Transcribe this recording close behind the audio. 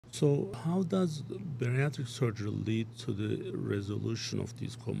So, how does bariatric surgery lead to the resolution of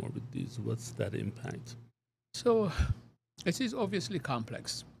these comorbidities? What's that impact? So it is obviously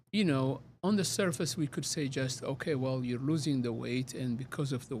complex. You know, on the surface, we could say just, okay, well, you're losing the weight, and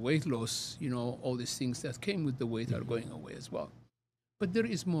because of the weight loss, you know, all these things that came with the weight are going away as well. But there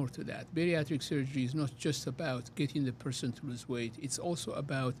is more to that. Bariatric surgery is not just about getting the person to lose weight, it's also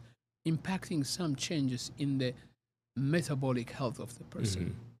about impacting some changes in the metabolic health of the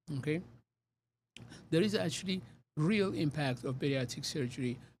person. Okay? There is actually real impact of bariatric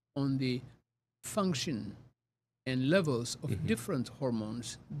surgery on the function and levels of different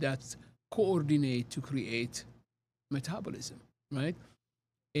hormones that coordinate to create metabolism, right?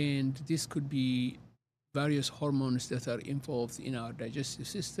 And this could be various hormones that are involved in our digestive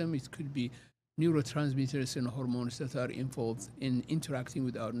system. It could be neurotransmitters and hormones that are involved in interacting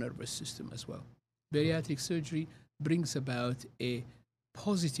with our nervous system as well. Bariatric surgery brings about a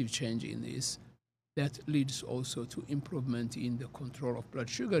positive change in this that leads also to improvement in the control of blood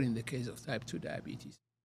sugar in the case of type 2 diabetes.